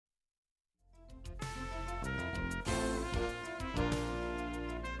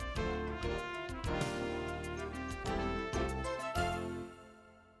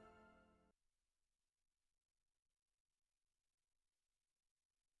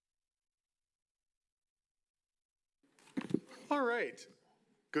All right.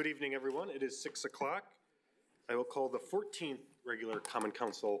 Good evening, everyone. It is 6 o'clock. I will call the 14th regular Common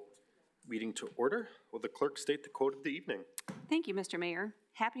Council meeting to order. Will the clerk state the quote of the evening? Thank you, Mr. Mayor.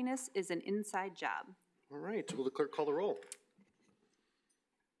 Happiness is an inside job. All right. Will the clerk call the roll?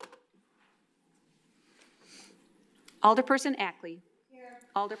 Alderperson Ackley. Here.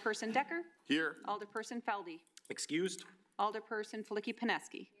 Alderperson Decker. Here. Alderperson Feldy. Excused. Alderperson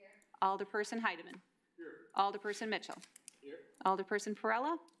Flicky-Pineski. Alderperson Heidemann. Here. Alderperson Mitchell. Here. Alderperson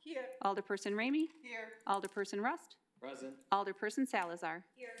Perella. Here. Alderperson Ramey. Here. Alderperson Rust. Present. Alderperson Salazar.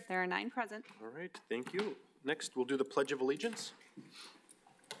 Here. There are 9 present. All right, thank you. Next, we'll do the Pledge of Allegiance.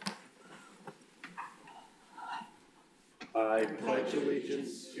 I pledge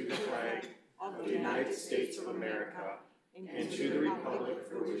allegiance to the flag of the United States of America and to the republic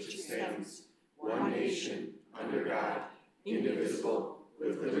for which it stands, one nation, under God, indivisible,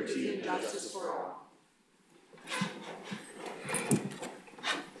 with liberty and justice for all.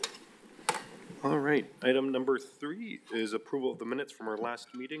 All right, item number 3 is approval of the minutes from our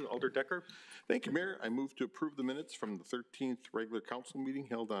last meeting. Alder Decker. Thank you, Mayor. I move to approve the minutes from the 13th regular council meeting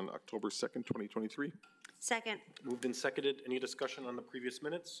held on October 2nd, 2023. Second. Moved and seconded. Any discussion on the previous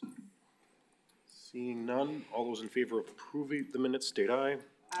minutes? Seeing none, all those in favor of approving the minutes state aye.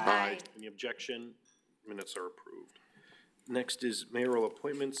 Aye. Any objection? Minutes are approved. Next is mayoral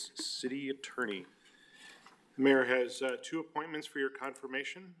appointments, city attorney. The mayor has 2 appointments for your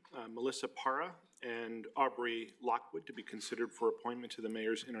confirmation, Melissa Parra and Aubrey Lockwood, to be considered for appointment to the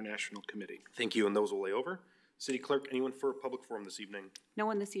Mayor's International Committee. Thank you, and those will lay over. City clerk, anyone for a public forum this evening? No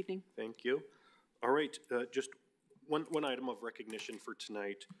one this evening. Thank you. All right, just one item of recognition for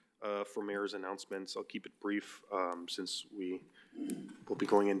tonight for mayor's announcements. I'll keep it brief since we will be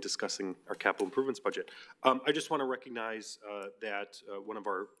going and discussing our capital improvements budget. I just want to recognize that one of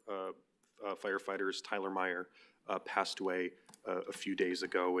our firefighters, Tyler Meyer, passed away a few days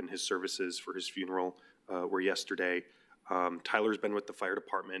ago, and his services for his funeral were yesterday. Tyler's been with the fire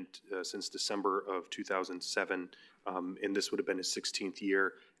department since December of 2007, and this would have been his 16th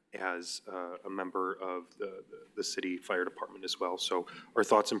year as a member of the city fire department as well. So our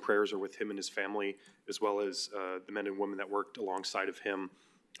thoughts and prayers are with him and his family, as well as the men and women that worked alongside of him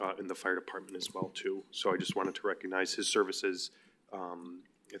in the fire department as well too. So I just wanted to recognize his services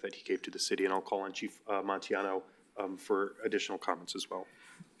that he gave to the city, and I'll call on Chief Montiano for additional comments as well.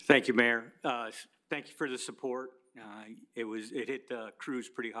 Thank you, Mayor. Thank you for the support. It hit the crews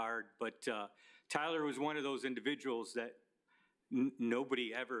pretty hard, but Tyler was one of those individuals that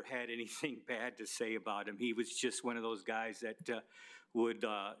nobody ever had anything bad to say about him. He was just one of those guys that would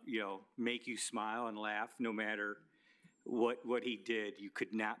make you smile and laugh no matter what he did. You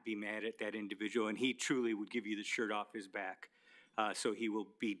could not be mad at that individual, and he truly would give you the shirt off his back. So he will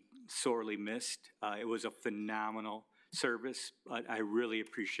be sorely missed. It was a phenomenal service, but I really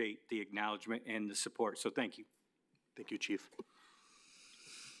appreciate the acknowledgement and the support. So thank you. Thank you, Chief.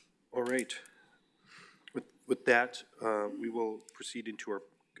 All right. With that, we will proceed into our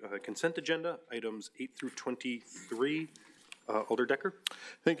consent agenda, items 8 through 23. Alder Decker.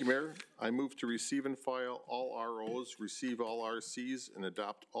 Thank you, Mayor. I move to receive and file all ROs, receive all RCs, and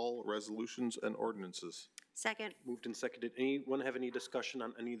adopt all resolutions and ordinances. Second. Moved and seconded. Anyone have any discussion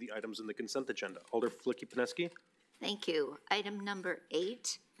on any of the items in the consent agenda? Alder Flicky-Pineski. Thank you. Item number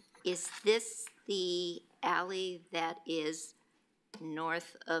 8, is this the alley that is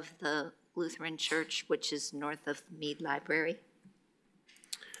north of the Lutheran Church, which is north of Mead Library?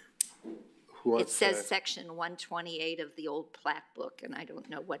 It says section 128 of the old plat book, and I don't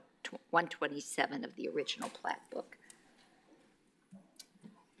know what 127 of the original plat book.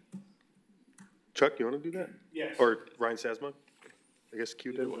 Chuck, you want to do that? Yes. Or Ryan Sasma? I guess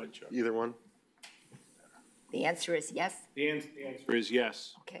Q did. Either one. The answer is yes? The answer is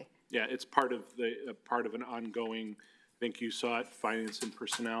yes. Okay. Yeah, it's part of an ongoing, I think you saw it, finance and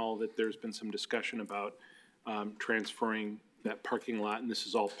personnel, that there's been some discussion about transferring that parking lot, and this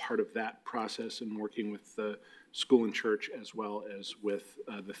is all part of that process and working with the school and church as well as with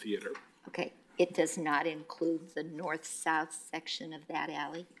the theater. Okay. It does not include the north-south section of that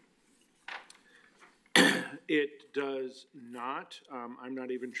alley? It does not. I'm not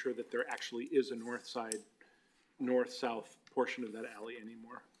even sure that there actually is a north-south portion of that alley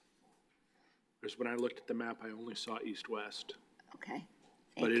anymore. Because when I looked at the map, I only saw east-west. Okay.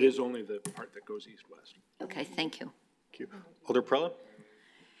 But it is only the part that goes east-west. Okay, thank you. Thank you. Alder Prella?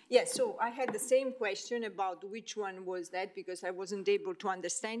 Yes, so I had the same question about which one was that, because I wasn't able to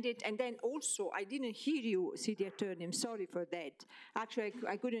understand it. And then also, I didn't hear you, City Attorney. I'm sorry for that. Actually,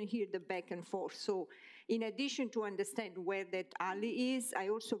 I couldn't hear the back and forth. So in addition to understand where that alley is, I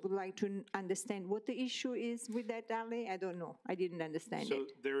also would like to understand what the issue is with that alley. I don't know. I didn't understand So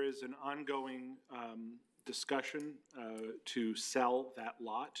it. there is an ongoing discussion to sell that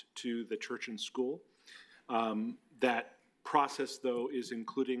lot to the church and school. That process, though, is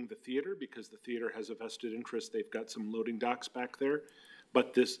including the theater, because the theater has a vested interest. They've got some loading docks back there.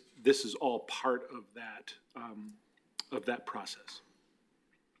 But this is all part of that process.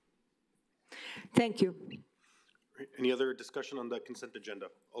 Thank you. Any other discussion on the consent agenda?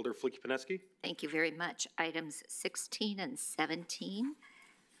 Alder Flicky-Pineski? Thank you very much. Items 16 and 17,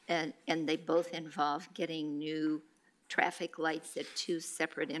 and they both involve getting new traffic lights at two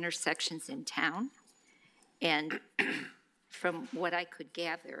separate intersections in town. And from what I could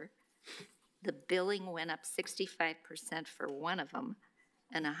gather, the billing went up 65% for one of them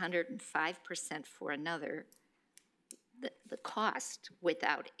and 105% for another. The cost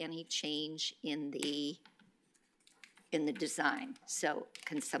without any change in the design. So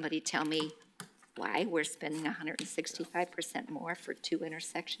can somebody tell me why we're spending 165% more for two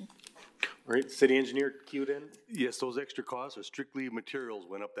intersections? All right, city engineer queued in. Yes, those extra costs are strictly materials,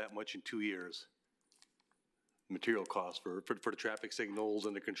 went up that much in 2 years. Material costs for the traffic signals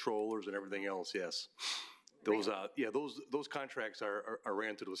and the controllers and everything else, yes. Those, those contracts are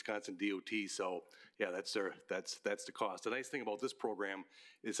ran through the Wisconsin DOT, so yeah, that's the cost. The nice thing about this program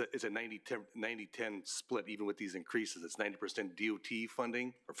is it's a 90-10 split, even with these increases. It's 90% DOT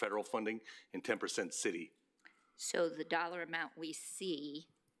funding or federal funding and 10% city. So the dollar amount we see,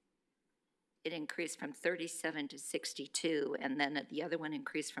 it increased from 37 to 62, and then the other one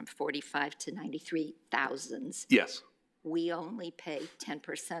increased from 45 to 93,000. Yes. We only pay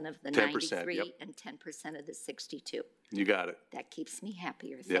 10% of the 10%, 93 yep. and 10% of the 62. You got it. That keeps me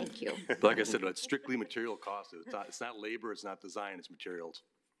happier, Yep. thank you. Like I said, it's strictly material costs. It's not labor, it's not design, it's materials.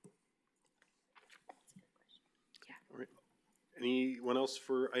 All right. Anyone else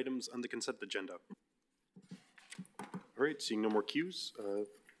for items on the consent agenda? All right, seeing no more cues,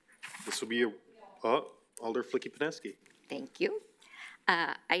 this will be Alder Flicky-Pineski. Thank you.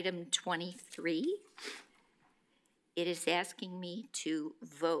 Item 23, it is asking me to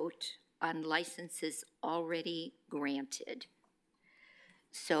vote on licenses already granted.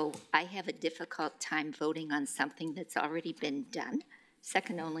 So I have a difficult time voting on something that's already been done,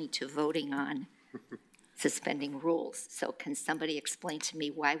 second only to voting on suspending rules. So can somebody explain to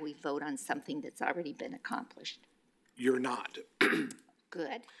me why we vote on something that's already been accomplished? You're not.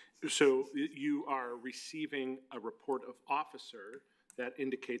 Good. So you are receiving a report of officer that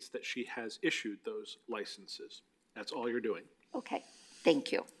indicates that she has issued those licenses. That's all you're doing. Okay,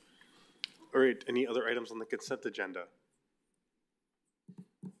 thank you. All right, any other items on the consent agenda?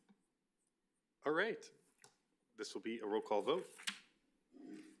 All right, this will be a roll call vote.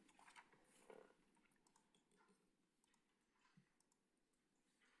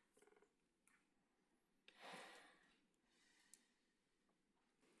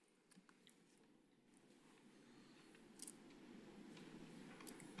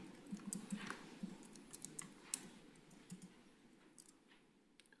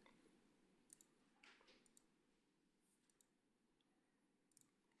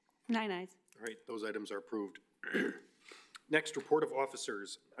 Nine ayes. All right, those items are approved. Next, report of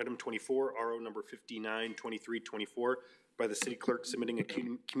officers. Item 24, RO number 592324, by the city clerk submitting a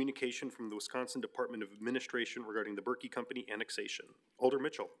communication from the Wisconsin Department of Administration regarding the Berkey Company annexation. Alder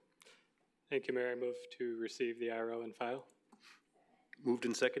Mitchell. Thank you, Mayor. I move to receive the RO and file. Moved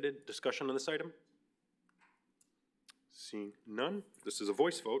and seconded. Discussion on this item? Seeing none, this is a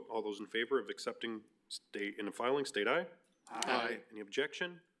voice vote. All those in favor of accepting in the filing, state aye. Aye. Any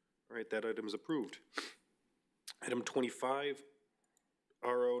objection? All right, that item is approved. Item 25,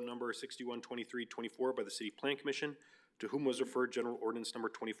 RO number 612324 by the City Plan Commission, to whom was referred General Ordinance number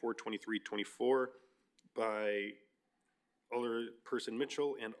 242324 by Alderperson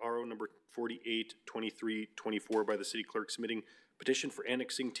Mitchell, and RO number 482324 by the City Clerk, submitting petition for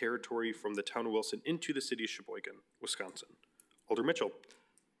annexing territory from the town of Wilson into the city of Sheboygan, Wisconsin. Alder Mitchell.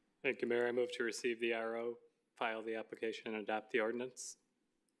 Thank you, Mayor. I move to receive the RO, file the application, and adopt the ordinance.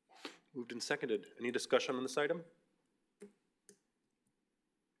 Moved and seconded. Any discussion on this item?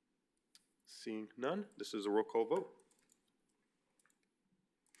 Seeing none, this is a roll call vote.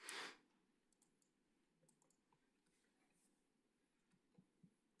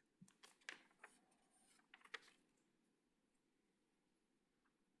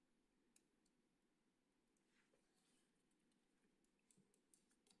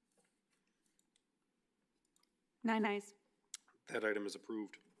 Nine ayes. That item is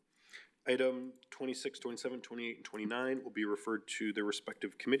approved. Item 26, 27, 28, and 29 will be referred to their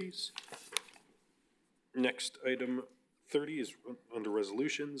respective committees. Next, item 30 is under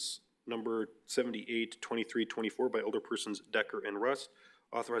resolutions, number 78, 23, 24 by Alderpersons Decker and Rust,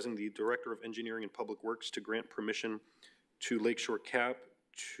 authorizing the Director of Engineering and Public Works to grant permission to Lakeshore Cap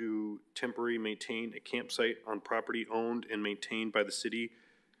to temporarily maintain a campsite on property owned and maintained by the city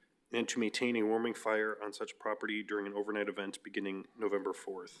and to maintain a warming fire on such property during an overnight event beginning November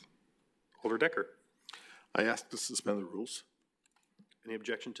 4th. Alder Decker. I ask to suspend the rules. Any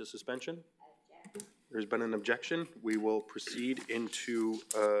objection to suspension? There's been an objection. We will proceed into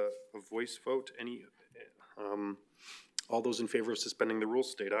a voice vote. All those in favor of suspending the rules,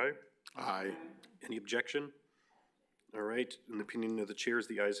 state aye. Aye. Any objection? All right, in the opinion of the chairs,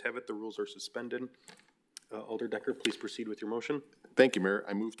 the ayes have it. The rules are suspended. Alder Decker, please proceed with your motion. Thank you, Mayor.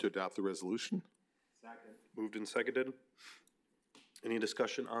 I move to adopt the resolution. Second. Moved and seconded. Any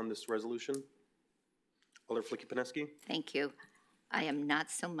discussion on this resolution? Alder Flicky-Pineski? Thank you. I am not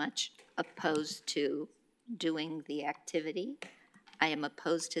so much opposed to doing the activity. I am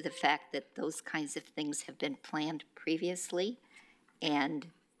opposed to the fact that those kinds of things have been planned previously, and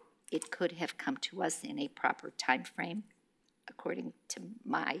it could have come to us in a proper time frame, according to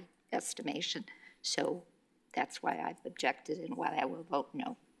my estimation. So that's why I've objected and why I will vote no.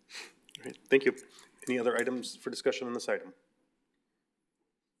 All right, thank you. Any other items for discussion on this item?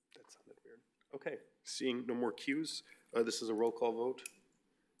 That sounded weird. Okay, seeing no more cues, this is a roll call vote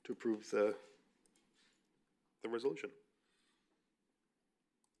to approve the resolution.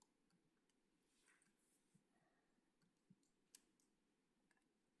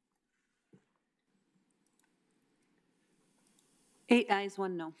 Eight ayes,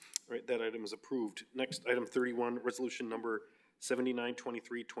 1 no. All right, that item is approved. Next, item 31, resolution number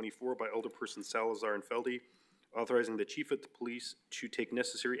 792324 by Alderperson Salazar and Feldy, authorizing the chief of the police to take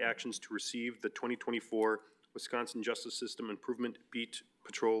necessary actions to receive the 2024 Wisconsin Justice System Improvement Beat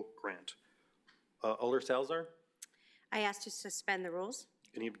Patrol Grant. Alder Salazar? I ask to suspend the rules.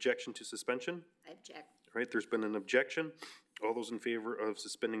 Any objection to suspension? I object. All right, there's been an objection. All those in favor of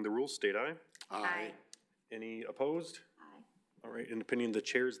suspending the rules, state aye. Aye. Any opposed? Aye. All right, in the opinion of the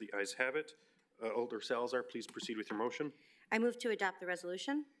chairs, the ayes have it. Alder Salazar, please proceed with your motion. I move to adopt the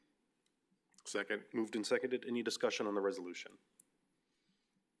resolution. Second. Moved and seconded. Any discussion on the resolution?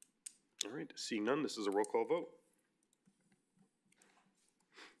 All right, seeing none, this is a roll call vote.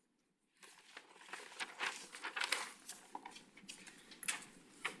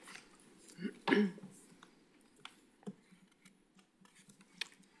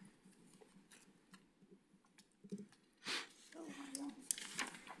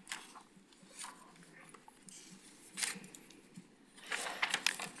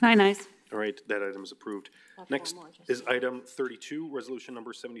 Nine ayes. All right, that item is approved. Next is item 32, resolution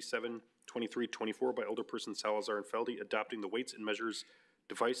number 772324 by Alderperson Salazar and Feldy, adopting the weights and measures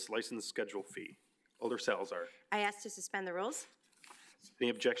device license schedule fee. Alder Salazar. I ask to suspend the rules. Any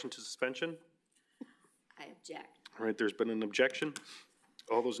objection to suspension? I object. All right, there's been an objection.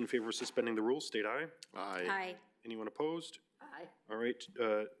 All those in favor of suspending the rules, state aye. Aye. Aye. Anyone opposed? Aye. All right,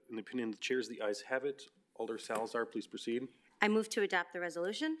 in the opinion of the chairs, the ayes have it. Alder Salazar, please proceed. I move to adopt the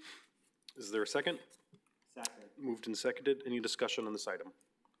resolution. Is there a second? Second. Moved and seconded. Any discussion on this item?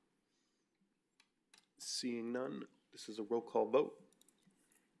 Seeing none, this is a roll call vote.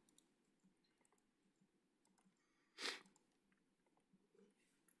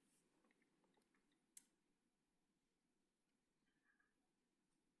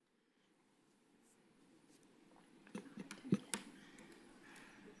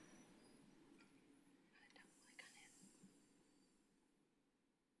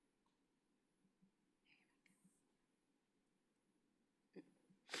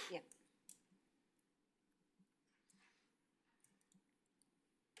 Yep.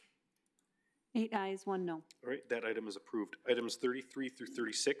 Eight ayes, 1 no. All right, that item is approved. Items 33 through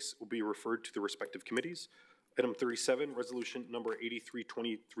 36 will be referred to the respective committees. Item 37, resolution number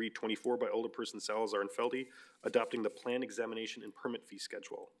 832324 by Alderperson Salazar and Feldy, adopting the plan examination and permit fee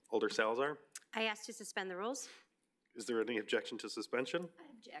schedule. Alder Salazar, I ask to suspend the rules. is there any objection to suspension? I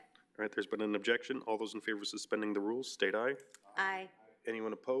object. All right, there's been an objection. All those in favor of suspending the rules, state aye. Aye.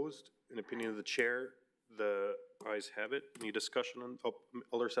 Anyone opposed? In opinion of the chair, the ayes have it. Any discussion on,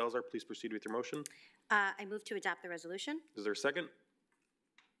 Alder Salazar, please proceed with your motion. I move to adopt the resolution. Is there a second?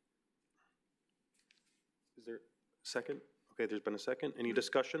 Is there a second? Okay, there's been a second. Any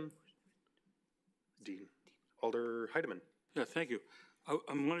discussion? Dean. Alder Heidemann. Yeah, thank you.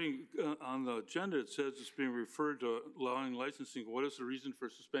 I'm wondering, on the agenda, it says it's being referred to allowing licensing. What is the reason for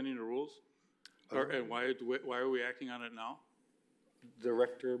suspending the rules? And why are we acting on it now?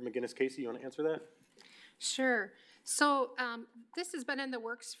 Director McGinnis-Casey, you want to answer that? Sure. So this has been in the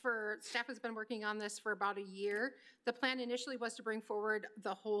works staff has been working on this for about a year. The plan initially was to bring forward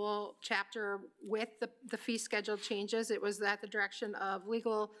the whole chapter with the fee schedule changes. It was at the direction of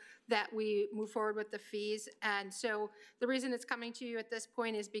legal that we move forward with the fees. And so the reason it's coming to you at this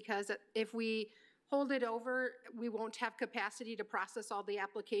point is because if we hold it over, we won't have capacity to process all the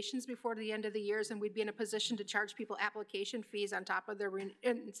applications before the end of the years, and we'd be in a position to charge people application fees on top of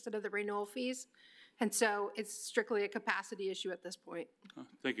instead of the renewal fees. And so it's strictly a capacity issue at this point.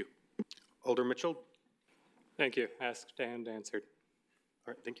 Thank you. Alder Mitchell? Thank you. Asked and answered.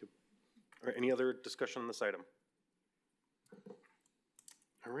 All right, thank you. All right, any other discussion on this item?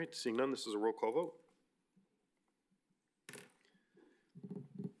 All right, seeing none, this is a roll call vote.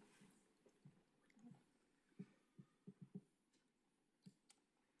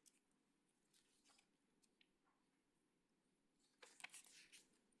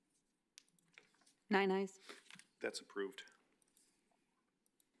 Nine ayes. That's approved.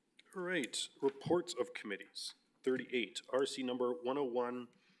 All right, reports of committees. 38, RC number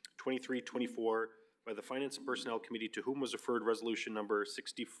 101-2324 by the Finance and Personnel Committee, to whom was referred resolution number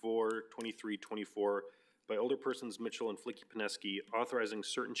 64-2324 by Alderpersons Mitchell and Flicky-Pineski, authorizing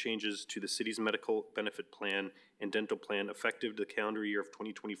certain changes to the city's medical benefit plan and dental plan effective the calendar year of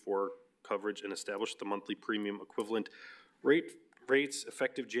 2024 coverage, and establish the monthly premium equivalent rates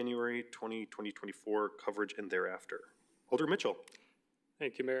effective January 2024 coverage and thereafter. Alder Mitchell.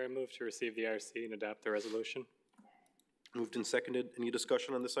 Thank you, Mayor. I move to receive the RC and adopt the resolution. Moved and seconded. Any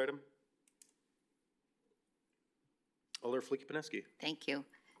discussion on this item? Alder Flicky-Pineski. Thank you.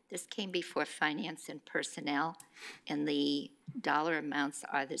 This came before Finance and Personnel, and the dollar amounts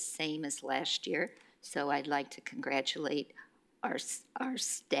are the same as last year. So I'd like to congratulate our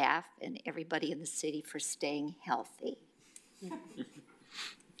staff and everybody in the city for staying healthy.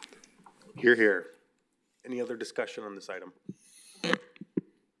 Hear, hear. Any other discussion on this item? All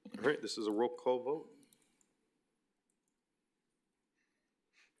right, this is a roll call vote.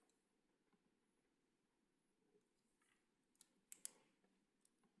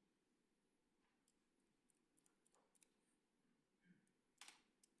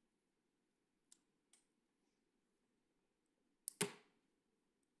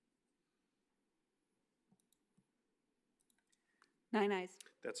 Nine ayes.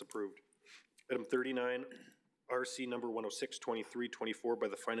 That's approved. Item 39, RC number 106-2324 by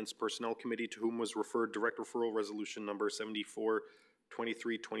the Finance Personnel Committee, to whom was referred direct referral resolution number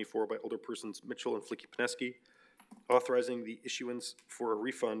 74-2324 by Alderpersons Mitchell and Flicky-Pineski, authorizing the issuance for a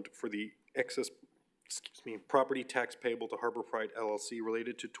refund for the excess, property tax payable to Harbor Pride LLC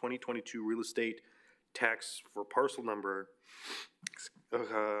related to 2022 real estate tax for parcel number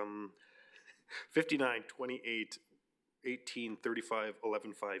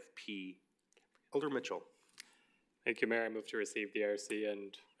 5928183511.5P. Alder Mitchell. Thank you, Mayor. I move to receive the RC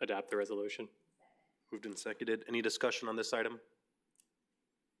and adopt the resolution. Moved and seconded. Any discussion on this item?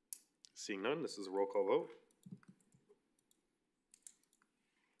 Seeing none, this is a roll call vote.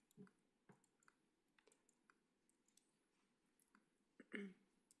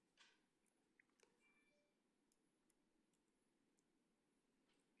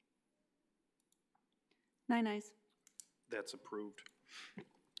 Nine ayes. That's approved.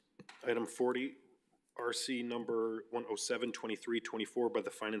 Item 40, RC number 107-2324 by the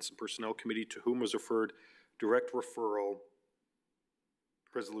Finance and Personnel Committee, to whom was referred direct referral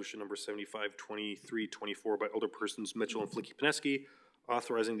resolution number 75-2324 by Alderpersons Mitchell and Flicky-Pineski,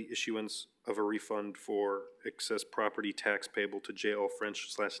 authorizing the issuance of a refund for excess property tax payable to JL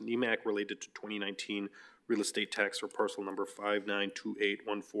French/NEMAC related to 2019 real estate tax for parcel number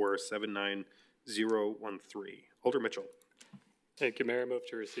 59281479. 013. Alder Mitchell. Thank you, Mayor. I move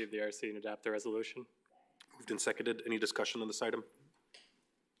to receive the RC and adopt the resolution. Moved and seconded. Any discussion on this item?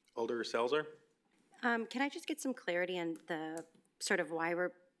 Alder Salazar? Can I just get some clarity on the sort of why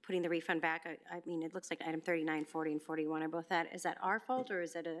we're putting the refund back? I mean, it looks like item 39, 40, and 41 are both that. Is that our fault, or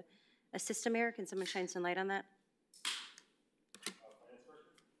is it a system error? Can someone shine some light on that?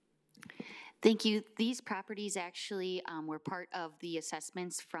 Thank you. These properties actually were part of the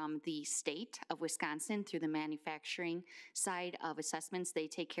assessments from the state of Wisconsin through the manufacturing side of assessments. They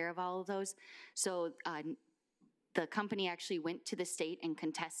take care of all of those. So the company actually went to the state and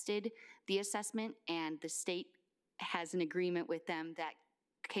contested the assessment, and the state has an agreement with them that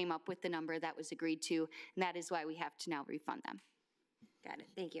came up with the number that was agreed to, and that is why we have to now refund them. Got it.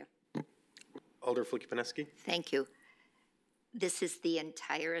 Thank you. Alder Flicky-Pineski? Thank you. This is the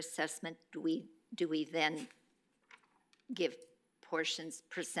entire assessment. Do we then give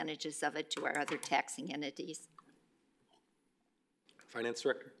percentages of it to our other taxing entities? Finance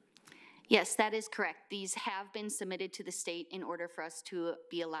Director? Yes, that is correct. These have been submitted to the state in order for us to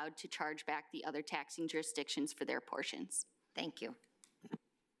be allowed to charge back the other taxing jurisdictions for their portions. Thank you.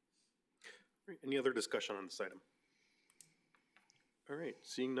 Any other discussion on this item? All right,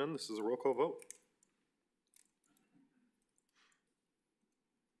 seeing none, this is a roll call vote.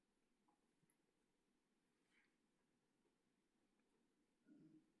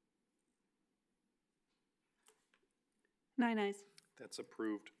 Nine ayes. That's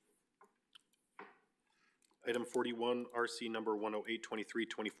approved. Item 41, RC number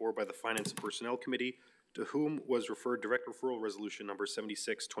 108-2324 by the Finance and Personnel Committee, to whom was referred direct referral resolution number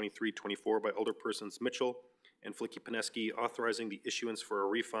 76-2324 by Alderpersons Mitchell and Flicky-Pineski, authorizing the issuance for a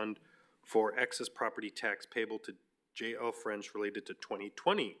refund for excess property tax payable to J.L. French related to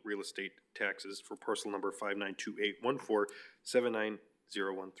 2020 real estate taxes for parcel number 592814-79013.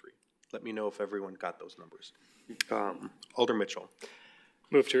 Let me know if everyone got those numbers. Alder Mitchell.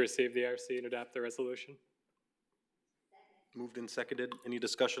 Move to receive the RC and adopt the resolution. Moved and seconded. Any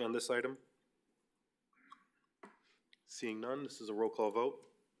discussion on this item? Seeing none, this is a roll call vote.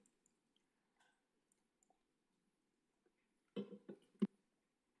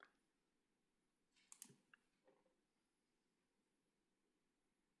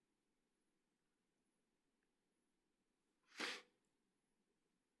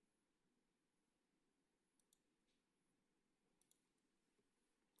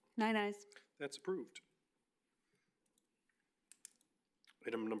 Nine ayes. That's approved.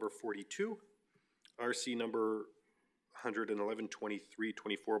 Item number 42, RC number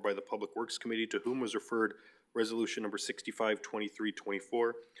 111-2324 by the Public Works Committee, to whom was referred resolution number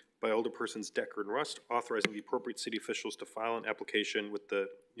 65-2324 by Alderpersons Decker and Rust, authorizing the appropriate city officials to file an application with the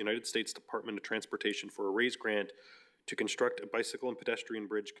United States Department of Transportation for a raise grant to construct a bicycle and pedestrian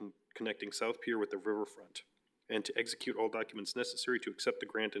bridge connecting South Pier with the riverfront, and to execute all documents necessary to accept the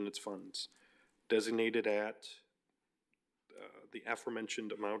grant and its funds, designated at the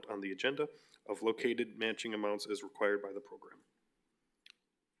aforementioned amount on the agenda of located matching amounts as required by the program.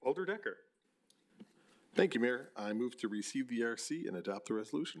 Alder Decker. Thank you, Mayor. I move to receive the RC and adopt the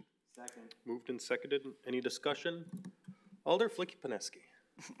resolution. Second. Moved and seconded. Any discussion? Alder Flicky-Pineski.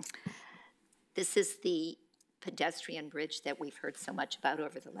 This is the pedestrian bridge that we've heard so much about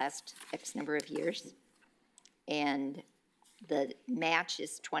over the last X number of years. And the match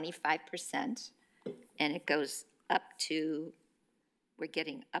is 25%, and it goes up to, we're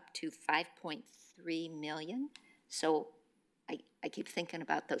getting up to 5.3 million. So I keep thinking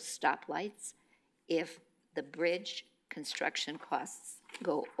about those stoplights. If the bridge construction costs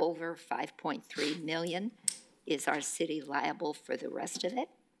go over 5.3 million, is our city liable for the rest of it?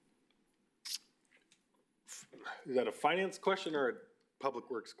 Is that a finance question or a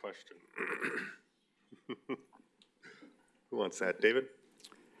public works question? Who wants that? David?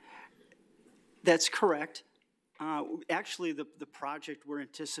 That's correct. Actually, the project we're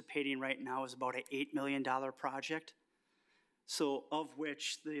anticipating right now is about an $8 million project. So of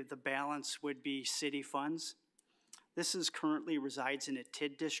which the balance would be city funds. This is currently resides in a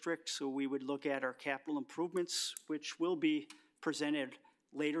TID district, so we would look at our capital improvements, which will be presented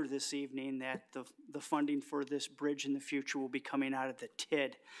later this evening, that the funding for this bridge in the future will be coming out of the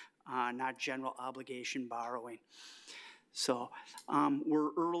TID, not general obligation borrowing. So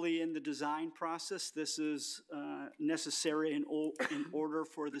we're early in the design process. This is necessary in order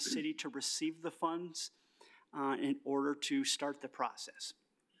for the city to receive the funds in order to start the process.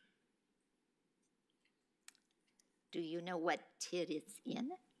 Do you know what TID it's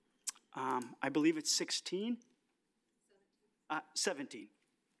in? I believe it's 16? 17.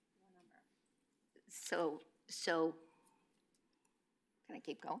 So, can I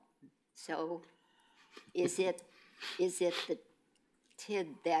keep going? So, is it the TID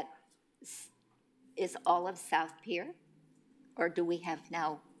that is all of South Pier? Or do we have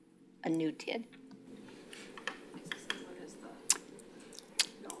now a new TID?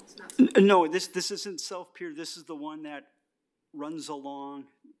 No, this isn't South Pier. This is the one that runs along,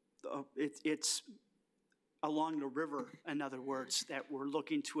 it's along the river, in other words, that we're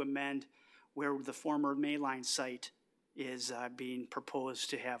looking to amend, where the former Mayline site is being proposed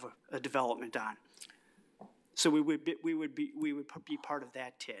to have a development on. So we would be part of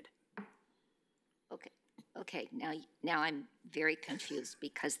that TID. Okay. Now I'm very confused,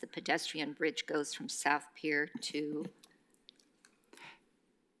 because the pedestrian bridge goes from South Pier to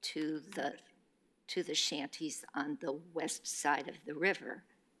the shanties on the west side of the river,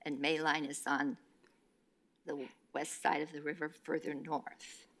 and Mayline is on the west side of the river further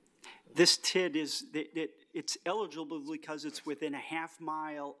north. This TID it's eligible because it's within a half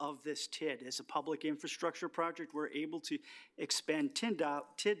mile of this TID. As a public infrastructure project, we're able to expend TID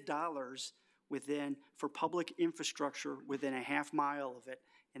dollars for public infrastructure within a half mile of it.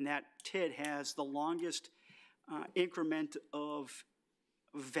 And that TID has the longest increment of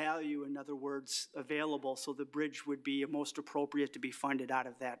value, in other words, available, so the bridge would be most appropriate to be funded out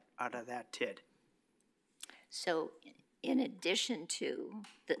of that TID. So in addition to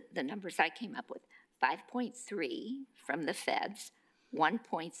the numbers I came up with, 5.3 from the feds,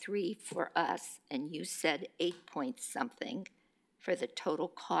 1.3 for us, and you said 8 point something for the total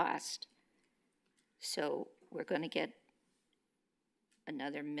cost. So we're going to get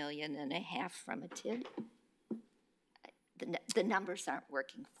another $1.5 million from a TID. The numbers aren't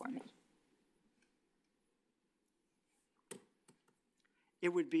working for me. It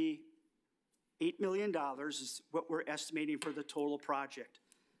would be $8 million is what we're estimating for the total project.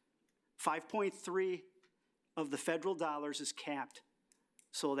 5.3 of the federal dollars is capped.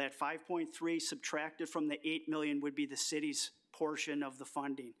 So that 5.3 subtracted from the 8 million would be the city's portion of the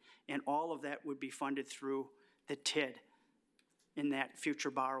funding. And all of that would be funded through the TID in that future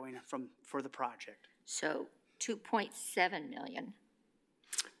borrowing for the project. So 2.7 million.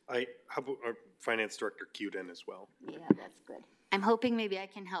 How about our finance director queued in as well? Yeah, that's good. I'm hoping maybe I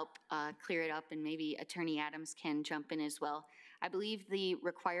can help clear it up, and maybe Attorney Adams can jump in as well. I believe the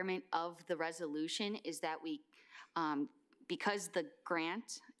requirement of the resolution is that we, because the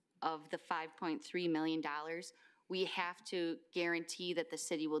grant of the $5.3 million, we have to guarantee that the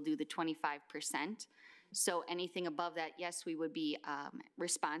city will do the 25%. So anything above that, yes, we would be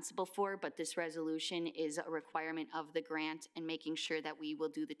responsible for, but this resolution is a requirement of the grant and making sure that we will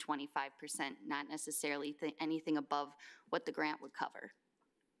do the 25%, not necessarily anything above what the grant would cover.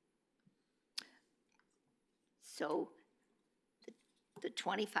 So the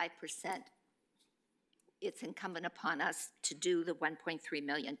 25%, it's incumbent upon us to do the 1.3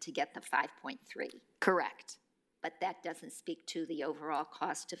 million to get the 5.3. Correct. But that doesn't speak to the overall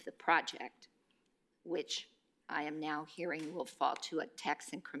cost of the project, which I am now hearing will fall to a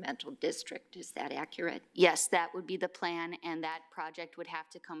tax incremental district. Is that accurate? Yes, that would be the plan, and that project would have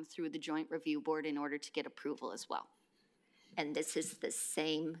to come through the Joint Review Board in order to get approval as well. And this is the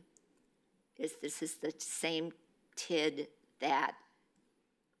same, this is the same TID that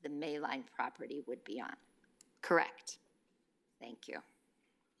the Mayline property would be on? Correct. Thank you.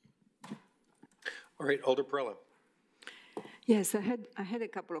 All right, Alder Perella. Yes, I had a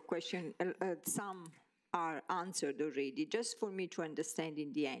couple of questions. Some are answered already, just for me to understand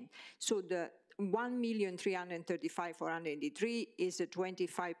in the end. So the 1,335,483 is a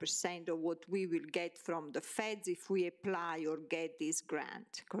 25% of what we will get from the feds if we apply or get this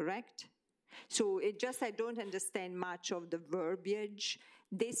grant, correct? So I don't understand much of the verbiage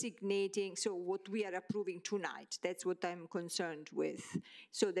designating, so what we are approving tonight, that's what I'm concerned with.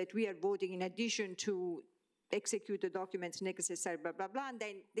 So that we are voting in addition to execute the documents necessary, blah, blah, blah, and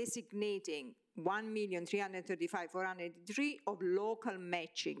then designating 1,335,483 of local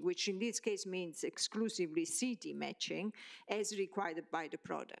matching, which in this case means exclusively city matching, as required by the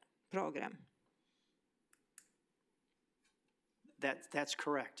program. That's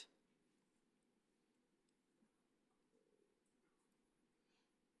correct.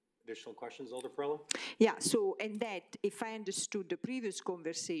 Additional questions, Alder Perella? Yeah, so, and that, if I understood the previous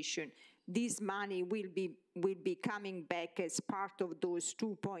conversation, this money will be coming back as part of those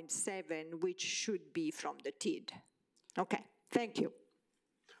 2.7, which should be from the TID. Okay, thank you.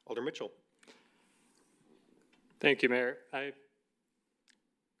 Alder Mitchell. Thank you, Mayor. I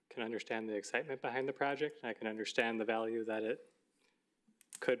can understand the excitement behind the project. I can understand the value that it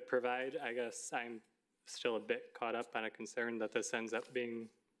could provide. I guess I'm still a bit caught up on a concern that this ends up being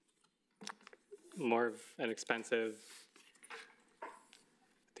more of an expensive,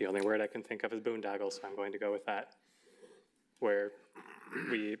 the only word I can think of is boondoggle, so I'm going to go with that, where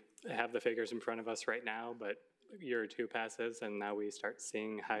we have the figures in front of us right now, but a year or two passes and now we start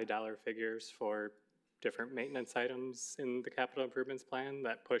seeing high dollar figures for different maintenance items in the capital improvements plan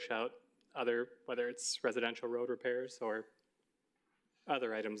that push out other, whether it's residential road repairs or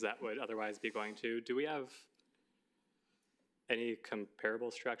other items that would otherwise be going to. Do we have any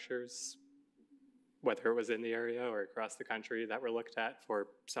comparable structures, whether it was in the area or across the country, that were looked at for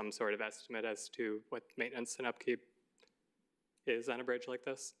some sort of estimate as to what maintenance and upkeep is on a bridge like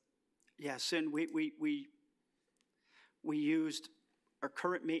this? Yes, and we used our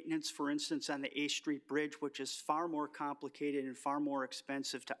current maintenance, for instance, on the A Street Bridge, which is far more complicated and far more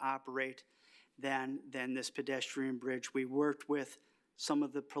expensive to operate than this pedestrian bridge. We worked with some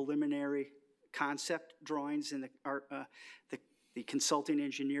of the preliminary concept drawings and the consulting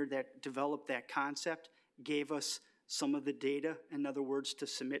engineer that developed that concept gave us some of the data, in other words, to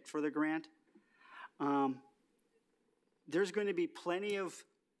submit for the grant. There's going to be plenty of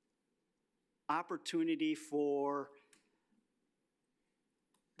opportunity for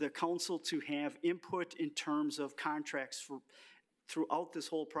the council to have input in terms of contracts throughout this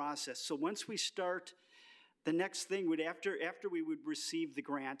whole process. So once we start, the next thing would, after we would receive the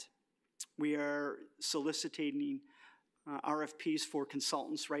grant, we are soliciting RFPs for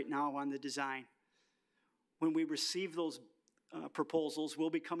consultants right now on the design. When we receive those proposals, we'll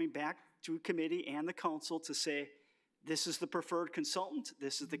be coming back to committee and the council to say, this is the preferred consultant,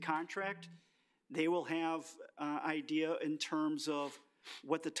 this is the contract. They will have idea in terms of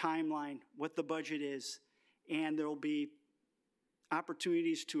what the timeline, what the budget is, and there will be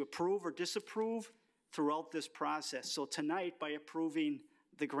opportunities to approve or disapprove throughout this process. So tonight, by approving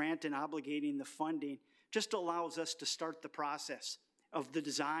the grant and obligating the funding, just allows us to start the process of the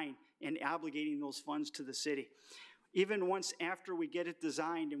design and obligating those funds to the city. Even once after we get it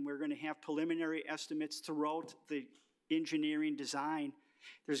designed and we're going to have preliminary estimates throughout the engineering design,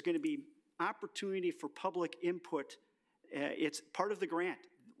 there's going to be opportunity for public input. It's part of the grant.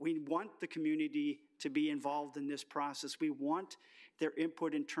 We want the community to be involved in this process. We want their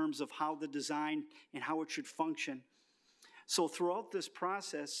input in terms of how the design and how it should function. So throughout this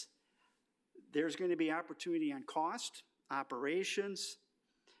process, there's going to be opportunity on cost, operations,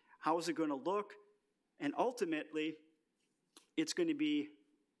 how is it going to look, and ultimately, it's going to be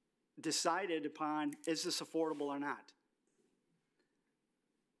decided upon, is this affordable or not?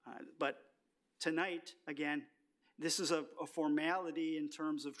 But tonight, again, this is a formality in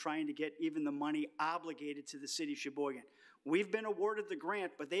terms of trying to get even the money obligated to the city of Sheboygan. We've been awarded the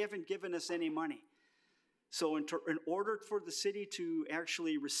grant, but they haven't given us any money. So in order for the city to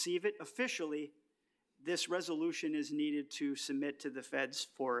actually receive it officially, this resolution is needed to submit to the feds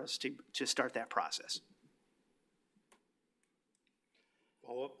for us to start that process.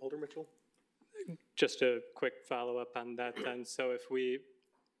 Follow-up, Alder Mitchell? Just a quick follow-up on that then. So if we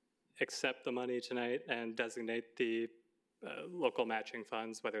accept the money tonight and designate the local matching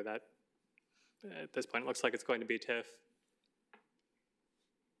funds, whether that, at this point, it looks like it's going to be TIF,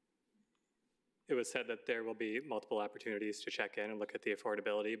 it was said that there will be multiple opportunities to check in and look at the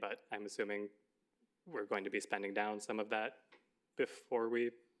affordability, but I'm assuming we're going to be spending down some of that before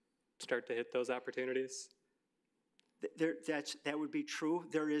we start to hit those opportunities? That would be true.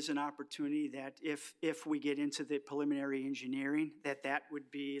 There is an opportunity that if we get into the preliminary engineering, that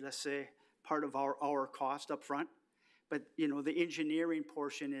would be, let's say, part of our cost up front. But, you know, the engineering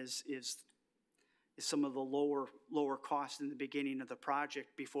portion is some of the lower costs in the beginning of the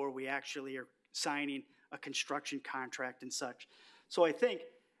project before we actually are signing a construction contract and such. So I think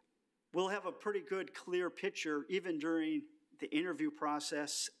we'll have a pretty good, clear picture even during the interview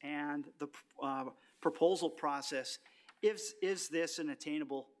process and the proposal process. Is this an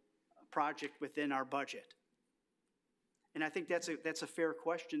attainable project within our budget? And I think that's a fair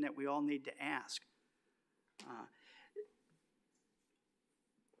question that we all need to ask.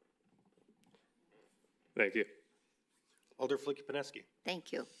 Thank you. Alder Flicky-Pineski.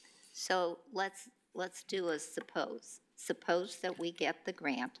 Thank you. So let's do a suppose. Suppose that we get the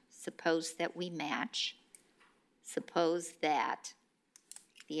grant. Suppose that we match. Suppose that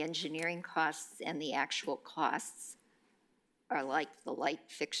the engineering costs and the actual costs are like the light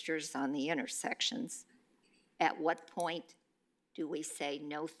fixtures on the intersections. At what point do we say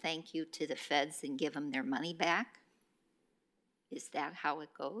no thank you to the feds and give them their money back? Is that how it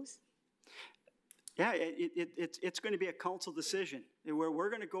goes? Yeah, it's going to be a council decision. Where we're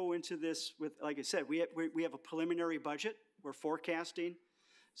going to go into this with, like I said, we have a preliminary budget. We're forecasting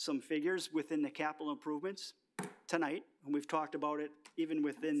some figures within the capital improvements tonight, and we've talked about it even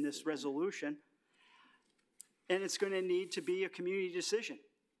within this resolution. And it's going to need to be a community decision.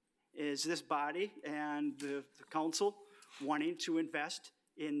 Is this body and the council wanting to invest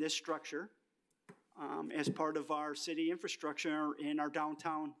in this structure as part of our city infrastructure in our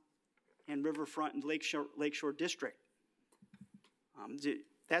downtown and riverfront and lakeshore district?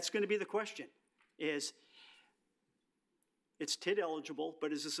 That's going to be the question. It's TID eligible,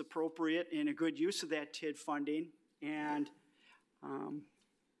 but is this appropriate and a good use of that TID funding? And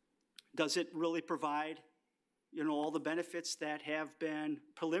does it really provide, you know, all the benefits that have been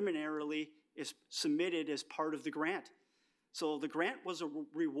preliminarily submitted as part of the grant? So the grant was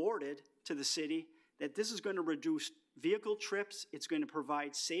rewarded to the city that this is going to reduce vehicle trips. It's going to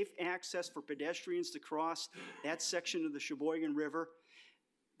provide safe access for pedestrians to cross that section of the Sheboygan River.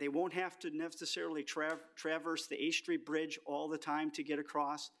 They won't have to necessarily traverse the 8th Street Bridge all the time to get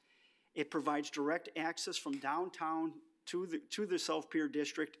across. It provides direct access from downtown to the South Pier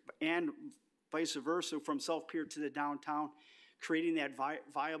District and vice versa from South Pier to the downtown, creating that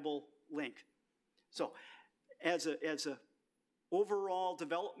viable link. So as a overall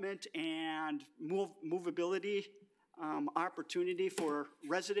development and movability opportunity for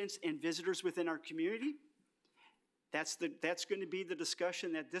residents and visitors within our community, that's going to be the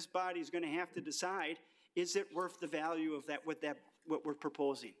discussion that this body is going to have to decide. Is it worth the value of that, what we're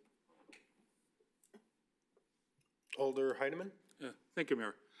proposing? Alder Heidemann? Yeah, thank you,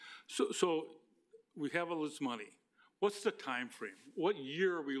 Mayor. So we have all this money. What's the time frame? What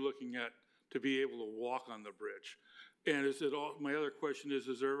year are we looking at to be able to walk on the bridge? And is it all, my other question is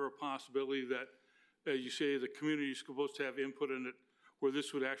there ever a possibility that, you say the community is supposed to have input in it, where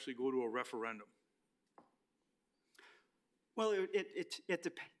this would actually go to a referendum? Well,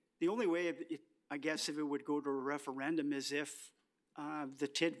 the only way, I guess, if it would go to a referendum is if the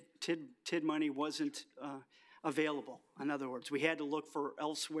TID money wasn't available. In other words, we had to look for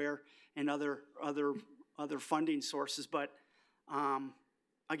elsewhere and other funding sources. But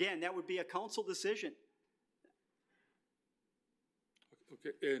again, that would be a council decision.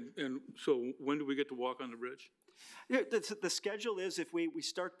 Okay, and so when do we get to walk on the bridge? Yeah, the schedule is if we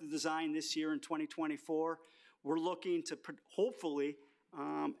start the design this year in 2024, we're looking to hopefully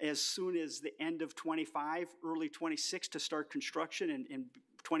as soon as the end of 25, early 26 to start construction, and in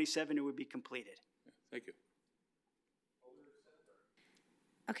 27 it would be completed. Thank you.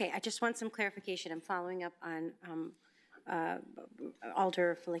 Okay, I just want some clarification. I'm following up on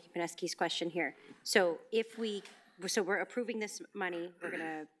Alder Filicky-Pineski's question here. So we're approving this money, we're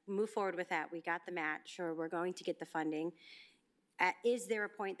gonna move forward with that, we got the match, or we're going to get the funding. Is there a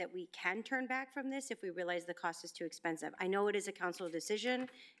point that we can turn back from this if we realize the cost is too expensive? I know it is a council decision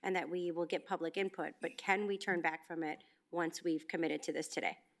and that we will get public input, but can we turn back from it once we've committed to this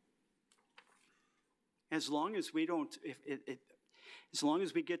today? As long as we don't, as long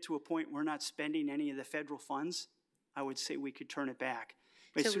as we get to a point we're not spending any of the federal funds, I would say we could turn it back.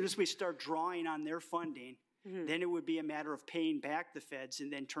 But as soon as we start drawing on their funding, then it would be a matter of paying back the feds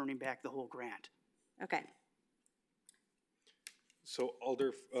and then turning back the whole grant. Okay. So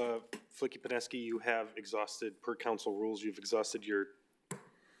Alder Filicky-Pineski, you have exhausted, per council rules, you've exhausted your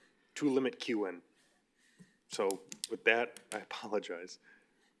two-limit Q&A. So with that, I apologize.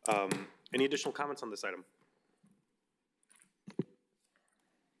 Any additional comments on this item?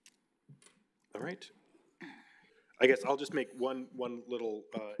 All right. I guess I'll just make one little,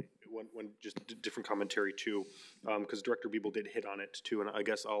 one just different commentary too, because Director Biebel did hit on it too, and I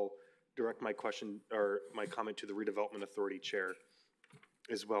guess I'll direct my question or my comment to the Redevelopment Authority Chair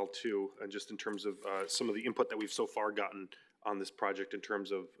as well too, and just in terms of some of the input that we've so far gotten on this project in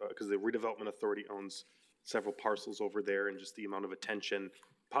terms of, because the Redevelopment Authority owns several parcels over there, and just the amount of attention,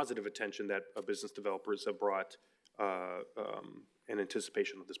 positive attention that business developers have brought in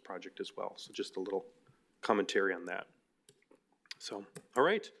anticipation of this project as well. So just a little commentary on that. So, all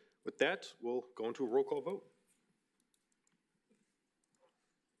right, with that, we'll go into a roll call vote.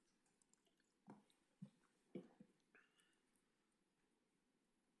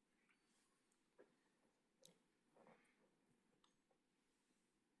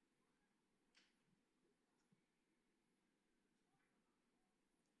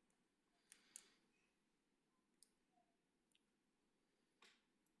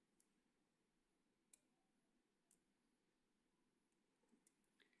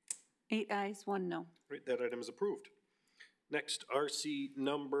 Eight ayes, 1 no. Right, that item is approved. Next, RC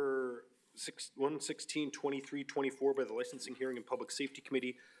number 116-2324 by the Licensing Hearing and Public Safety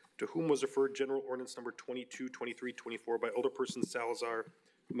Committee, to whom was referred General Ordinance number 22-2324 by Alderperson Salazar,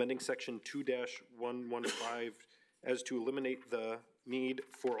 amending section 2-115 as to eliminate the need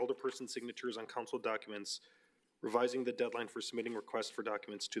for alderperson signatures on council documents, revising the deadline for submitting requests for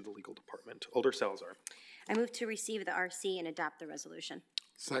documents to the legal department. Alder Salazar. I move to receive the RC and adopt the resolution.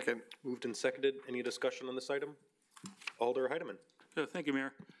 Second. Moved and seconded. Any discussion on this item? Alder Heidemann. Thank you,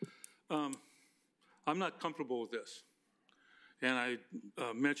 Mayor. I'm not comfortable with this. And I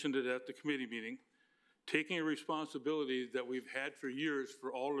mentioned it at the committee meeting. Taking a responsibility that we've had for years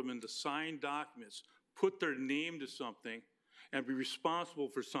for aldermen to sign documents, put their name to something, and be responsible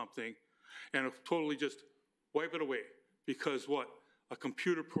for something, and totally just wipe it away. Because what? A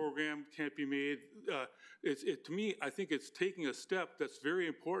computer program can't be made. To me, I think it's taking a step that's very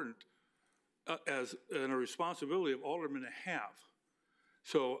important as a responsibility of aldermen to have.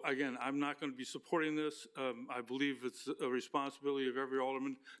 So again, I'm not going to be supporting this. I believe it's a responsibility of every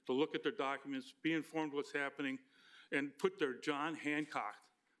alderman to look at their documents, be informed what's happening, and put their John Hancock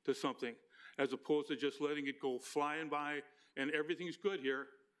to something, as opposed to just letting it go flying by and everything's good here,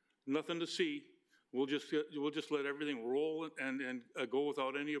 nothing to see. we'll just let everything roll and go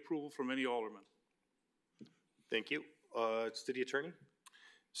without any approval from any alderman. Thank you. City Attorney?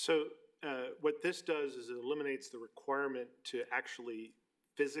 So what this does is it eliminates the requirement to actually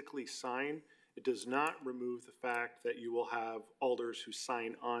physically sign. It does not remove the fact that you will have alders who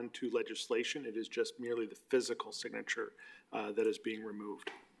sign on to legislation. It is just merely the physical signature that is being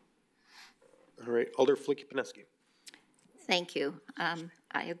removed. All right, Alder Flicky-Pineski. Thank you.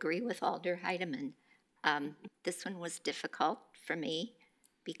 I agree with Alder Heidemann. This one was difficult for me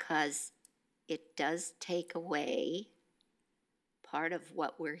because it does take away part of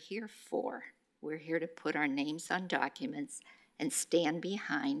what we're here for. We're here to put our names on documents and stand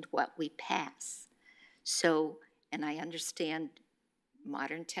behind what we pass. So, and I understand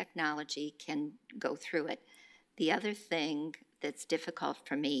modern technology can go through it. The other thing that's difficult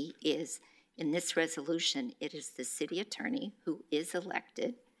for me is in this resolution, it is the city attorney who is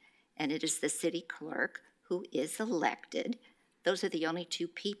elected, and it is the city clerk who is elected. Those are the only two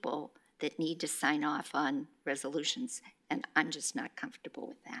people that need to sign off on resolutions, and I'm just not comfortable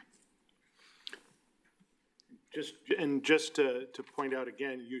with that. Just to point out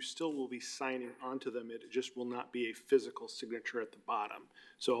again, you still will be signing onto them. It just will not be a physical signature at the bottom.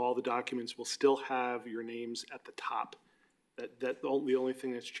 So all the documents will still have your names at the top. The only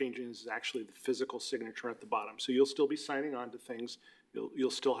thing that's changing is actually the physical signature at the bottom. So you'll still be signing on to things.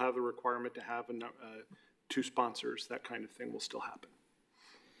 You'll still have the requirement to have two sponsors. That kind of thing will still happen.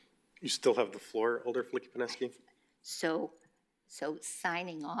 You still have the floor, Alder Flicky-Pineski. So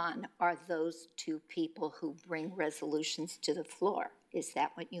signing on are those two people who bring resolutions to the floor. Is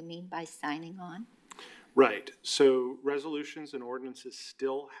that what you mean by signing on? Right. So resolutions and ordinances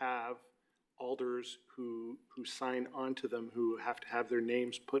still have alders who sign onto them, who have to have their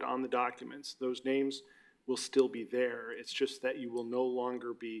names put on the documents. Those names will still be there. It's just that you will no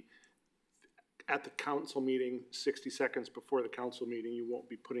longer be at the council meeting 60 seconds before the council meeting. You won't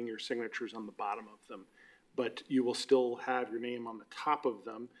be putting your signatures on the bottom of them, but you will still have your name on the top of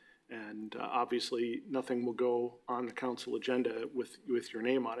them. And obviously nothing will go on the council agenda with your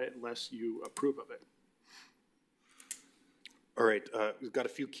name on it unless you approve of it. All right, we've got a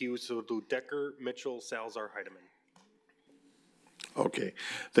few cues, so we'll do Decker, Mitchell, Salzar, Heidemann. Okay,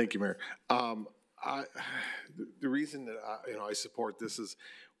 thank you, Mayor. The reason that I support this is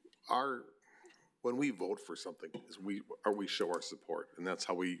when we vote for something is we show our support, and that's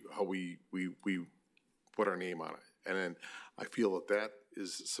how we put our name on it. And then I feel that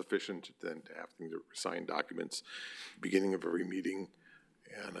is sufficient then to having to sign documents beginning of every meeting,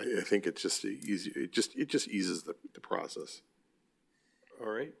 and I think it's just easy. It just eases the process. All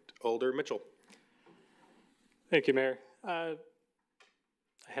right, Alder Mitchell. Thank you, Mayor. I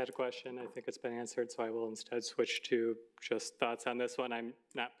had a question. I think it's been answered, so I will instead switch to just thoughts on this one. I'm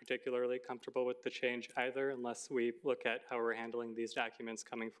not particularly comfortable with the change either, unless we look at how we're handling these documents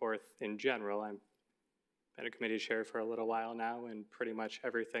coming forth in general. I've been a committee chair for a little while now, and pretty much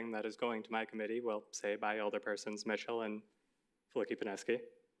everything that is going to my committee will say by Alderpersons Mitchell and Flicky-Pineski.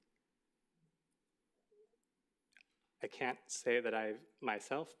 I can't say that I've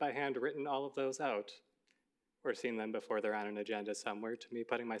myself by hand written all of those out or seen them before they're on an agenda somewhere. To me,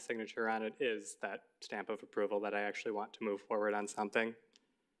 putting my signature on it is that stamp of approval that I actually want to move forward on something.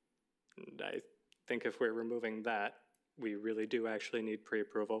 And I think if we're removing that, we really do actually need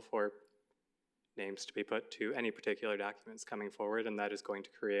pre-approval for names to be put to any particular documents coming forward, and that is going to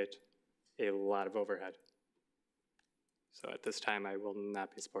create a lot of overhead. So at this time, I will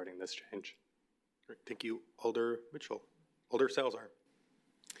not be supporting this change. Great, thank you, Alder Mitchell. Alder Salzar.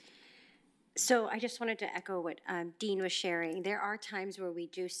 So I just wanted to echo what Dean was sharing. There are times where we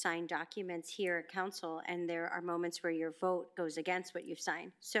do sign documents here at council, and there are moments where your vote goes against what you've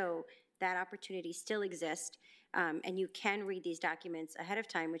signed. So that opportunity still exists, and you can read these documents ahead of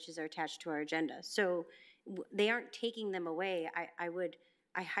time, which is attached to our agenda. So they aren't taking them away.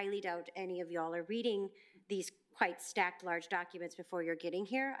 I highly doubt any of y'all are reading these quite stacked large documents before you're getting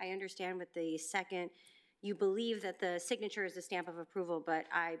here. I understand with the second, you believe that the signature is the stamp of approval, but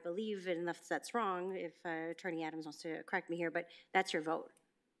I believe, and if that's wrong, if Attorney Adams wants to correct me here, but that's your vote.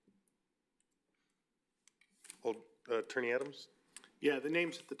 Attorney Adams? Yeah, the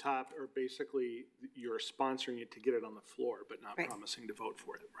names at the top are basically, you're sponsoring it to get it on the floor, but not right. promising to vote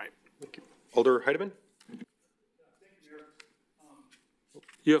for it, right? Thank you. Alder Heidemann?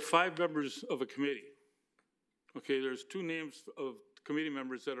 You have 5 members of a committee. Okay, there's 2 names of committee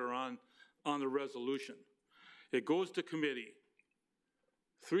members that are on the resolution. It goes to committee.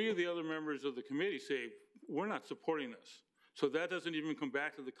 3 of the other members of the committee say, we're not supporting this. So that doesn't even come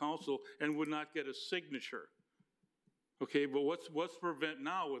back to the council and would not get a signature. Okay, but what's prevent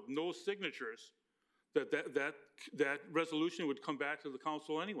now with no signatures that resolution would come back to the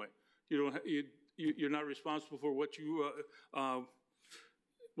council anyway. You're not responsible for what you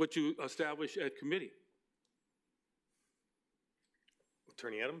establish at committee.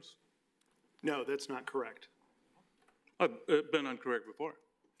 Attorney Adams? No, that's not correct. I've been incorrect before.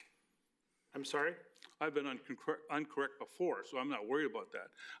 I'm sorry? I've been incorrect before, so I'm not worried about that.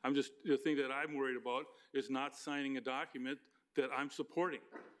 The thing that I'm worried about is not signing a document that I'm supporting,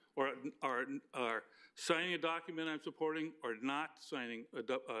 or signing a document I'm supporting, or not signing a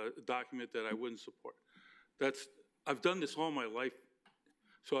document that I wouldn't support. I've done this all my life,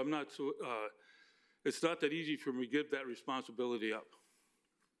 so I'm not so, it's not that easy for me to give that responsibility up.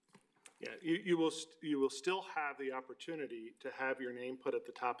 Yeah, you will still have the opportunity to have your name put at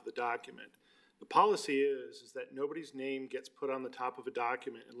the top of the document. The policy is that nobody's name gets put on the top of a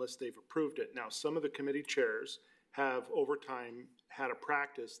document unless they've approved it. Now, some of the committee chairs have over time had a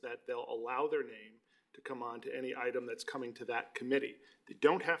practice that they'll allow their name to come on to any item that's coming to that committee. They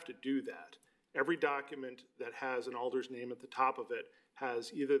don't have to do that. Every document that has an alder's name at the top of it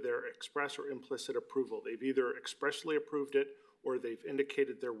has either their express or implicit approval. They've either expressly approved it or they've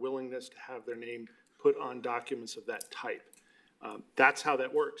indicated their willingness to have their name put on documents of that type. That's how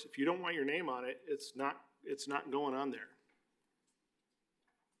that works. If you don't want your name on it, it's not going on there.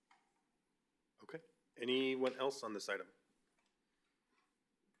 Okay. Anyone else on this item?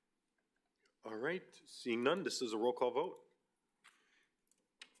 All right, seeing none, this is a roll call vote.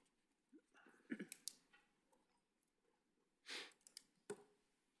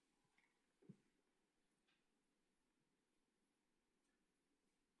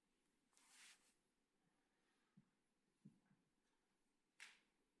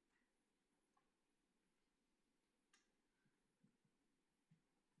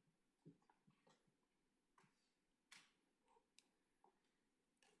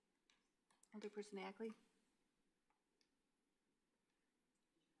 Alderperson Ackley?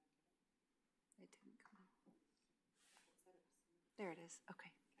 It didn't come up. There it is.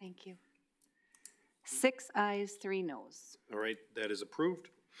 Okay, thank you. 6 ayes, 3 noes. All right, that is approved.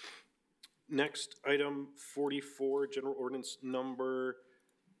 Next, item 44, general ordinance number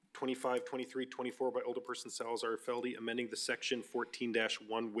 252324 by Alderperson Salazar Feldy, amending the section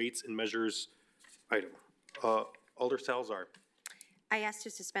 14-1 weights and measures item. Alder Salazar. I ask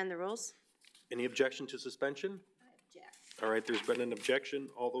to suspend the rules. Any objection to suspension? I object. All right, there's been an objection.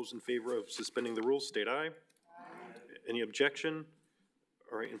 All those in favor of suspending the rules, state aye. Aye. Any objection?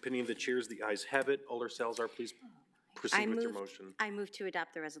 All right, in opinion of the chairs, the ayes have it. Alder Salazar, please proceed with your motion. I move to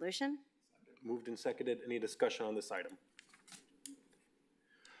adopt the resolution. Moved and seconded. Any discussion on this item?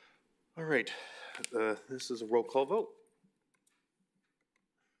 All right, this is a roll call vote.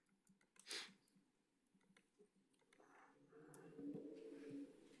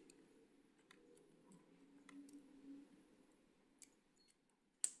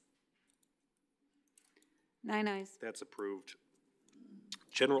 Nine ayes. That's approved.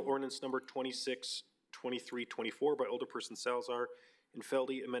 General ordinance number 262324 by Alderperson Salazar and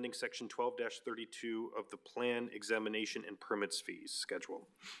Feldy, amending section 12-32 of the plan examination and permits fees schedule.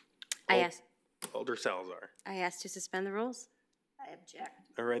 Alder Salazar. I ask to suspend the rules. I object.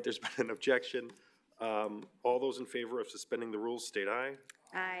 All right, there's been an objection. All those in favor of suspending the rules, state aye.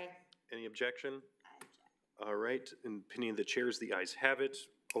 Aye. Any objection? I object. All right, in opinion of the chairs, the ayes have it.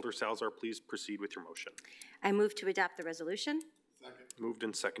 Alder Salazar, please proceed with your motion. I move to adopt the resolution. Second. Moved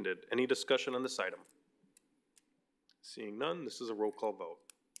and seconded. Any discussion on this item? Seeing none, this is a roll call vote.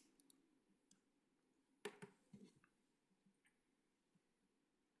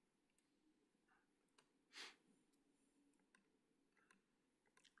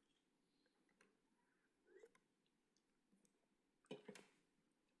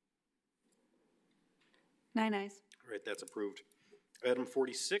 Nine ayes. All right, that's approved. Item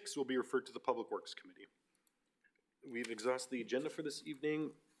 46 will be referred to the Public Works Committee. We've exhausted the agenda for this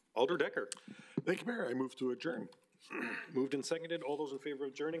evening. Alder Decker. Thank you, Mayor. I move to adjourn. Moved and seconded. All those in favor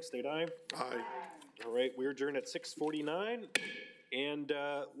of adjourning, state aye. Aye. All right, we adjourn at 6:49, and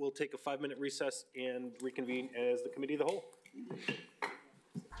we'll take a 5-minute recess and reconvene as the committee of the whole.